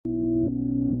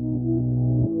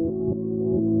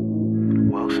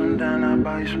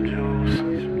buy some juice.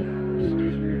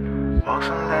 Walk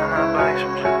some down, I buy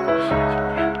some juice.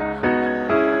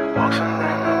 Walk some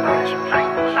down, I buy some juice.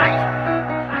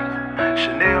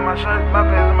 Chanel, my shirt, my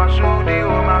pants, and my shoes.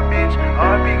 Dior, my bitch.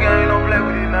 RP gang, don't play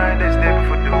with it now. They stepping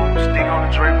for dudes. Stick on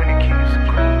the tray when the keys are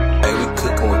cool. Hey, we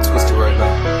cooking with Twisted right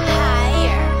now.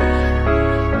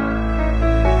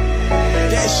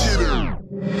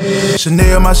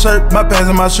 Chanel, my shirt, my pants,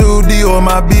 and my shoes. Dior,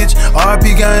 my bitch.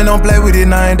 RP gang, don't play with it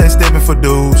now. They stepping for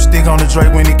dudes. Stick on the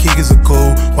Drake when the kickers are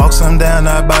cool. Walk some down,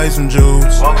 I buy some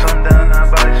juice. Walk some down, I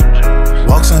buy some juice.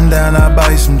 Walk some down, I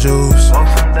buy some juice. Walk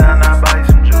some down, I buy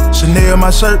some juice. Chanel, my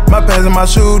shirt, my pants, and my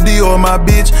shoes. Dior, my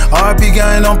bitch. RP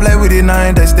gang, don't play with it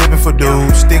now. They stepping for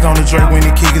dudes. Stick on the Drake when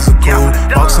the kickers are cool.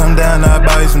 Walk some down, I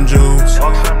buy some juice.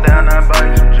 Walk some down, I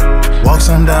buy some juice. Walk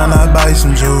some down, I buy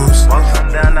some juice. Walk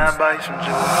some down, I buy some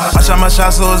juice. I shot my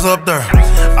shot so it's up there.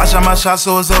 I shot my shot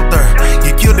so it's up there.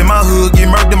 Get killed in my hood, get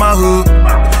murked in my hood.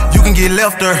 You can get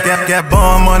left there. Got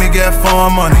bond money, got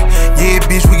farm money. Yeah,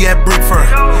 bitch, we got brick fur.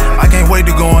 I can't wait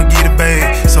to go and get a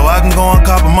bag, so I can go and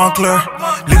cop a Moncler.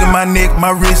 Look at my neck, my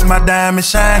wrist, my diamond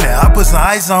shining. I put some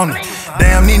ice on it.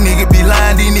 Damn, these niggas be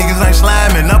lying, these niggas ain't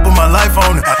sliming. I put my life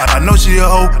on it. I know she a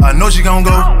hoe, I know she gon'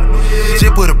 go.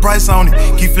 Just put a price on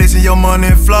it. Keep flexing your money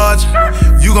and flood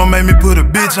you gon' make me put a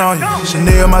bitch on you.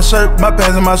 Chanel, my shirt, my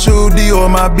pants, and my shoes. Dior,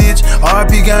 my bitch.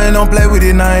 RP gang, don't play with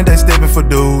it now. They stepping for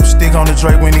dudes. Stick on the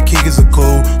Drake when the kickers are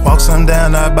cool. Walk some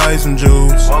down, I buy some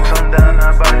juice. Walk some down,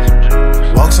 I buy some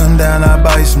juice. Walk some down, I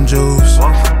buy some juice.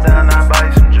 Walk some down, I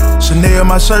buy some juice. Chanel,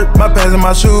 my shirt, my pants, and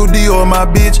my shoes. Dior, my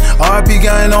bitch. RP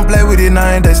gang, don't play with it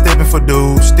now. They stepping for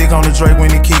dudes. Stick on the Drake when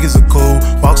the kickers are cool.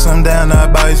 Walk some down, I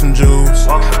buy some juice.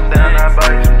 Walk some down, I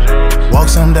buy some juice. Walk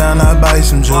some down, I buy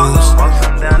some juice. Walk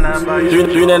some down, I buy some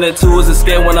juice. 392 is a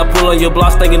scare when I pull on your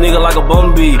block, stinking nigga like a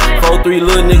bumblebee. 4-3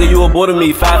 little nigga, you aborted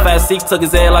me. 5-5-6 tuck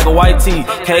his ass like a white tee.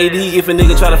 KD, if a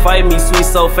nigga try to fight me, sweet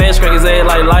so fast, crack his ass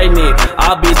like lightning.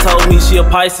 Our bitch told me she a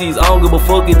Pisces. I don't give a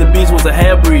fuck if the bitch was a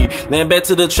half-breed. Then back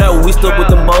to the trap where we stuck with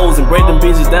them bows and break them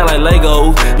bitches down like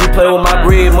Legos. You play with my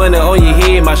bread, money on your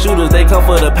head. My shooters, they come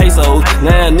for the pesos.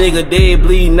 Now a nigga dead,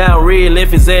 bleed, now red.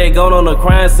 Left his ass gone on the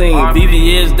crime scene.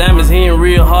 VVS diamonds hitting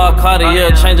real hard.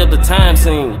 Cartier, change up the time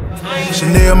scene.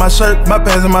 Chanel, my shirt, my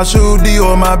pants, and my shoes.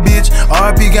 Dior, my bitch.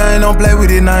 RP gang, don't play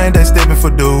with it now. They stepping for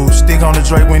dudes. Stick on the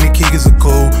Drake when the kickers are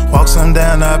cool. Walk some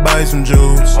down, I buy some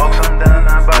juice. Walk some down,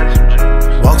 I buy some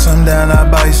juice. Walk some down, I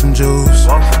buy some juice.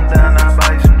 Walk some down, I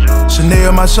buy some juice.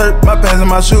 Chanel, my shirt, my pants, and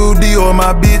my shoes. Dior,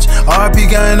 my bitch. RP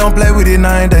gang, don't play with it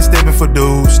now. They stepping for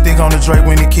dudes. Stick on the Drake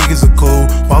when the kickers are cool.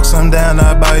 Walk some down,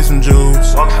 I buy some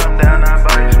juice. Walk some down, I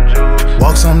buy some juice.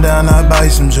 Walk some down, I buy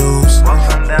some juice. Walk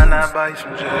some down, I buy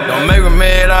some juice. Don't make me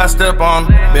mad, I step on.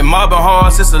 Been mobbing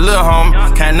hard since a little home.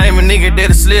 Can't name a nigga that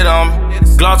a slit on.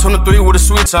 Glock 23 with a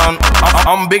switch on.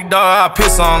 I'm a big dog, I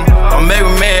piss on. Don't make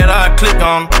me mad, I click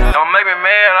on. Don't make me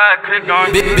mad, I click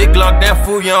on. Big Glock, that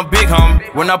fool, young big home.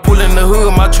 When I pull in the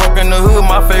hood, my trunk in the hood,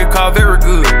 my favorite car very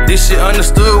good. This shit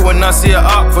understood when I see a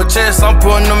op for chest, I'm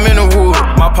putting them in the wood.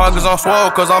 My pockets on swole,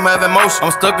 cause I'm having motion.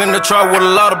 I'm stuck in the truck with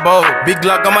a lot of bows. Big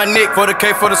Glock on my neck for the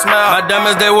K for the smile. My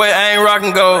diamonds that way, I ain't rockin'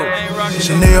 gold.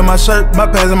 Chanel, my shirt, my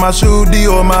pants, and my shoes.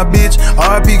 Dior, my bitch.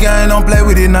 RP gang, don't play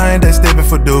with it now. They stepping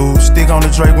for dudes. Stick on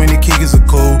the Drake when the kickers are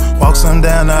cool. Walk some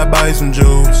down, I buy some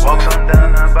juice. Walk some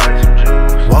down, I buy some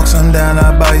juice. Walk some down,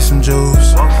 I buy some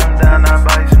juice. Walk some down, I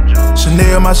buy some juice.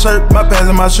 Chanel, my shirt, my pants,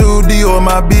 and my shoes. Dior,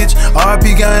 my bitch.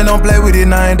 RP gang, don't play with it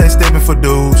now. They stepping for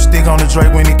dudes. Stick on the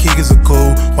Drake when the kickers are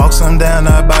cool. Walk some down,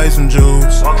 I buy some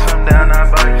juice. Walk some down, I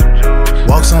buy some juice.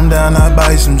 Walk some down, I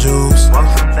buy some juice.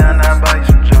 Walk some down, I buy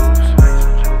some juice.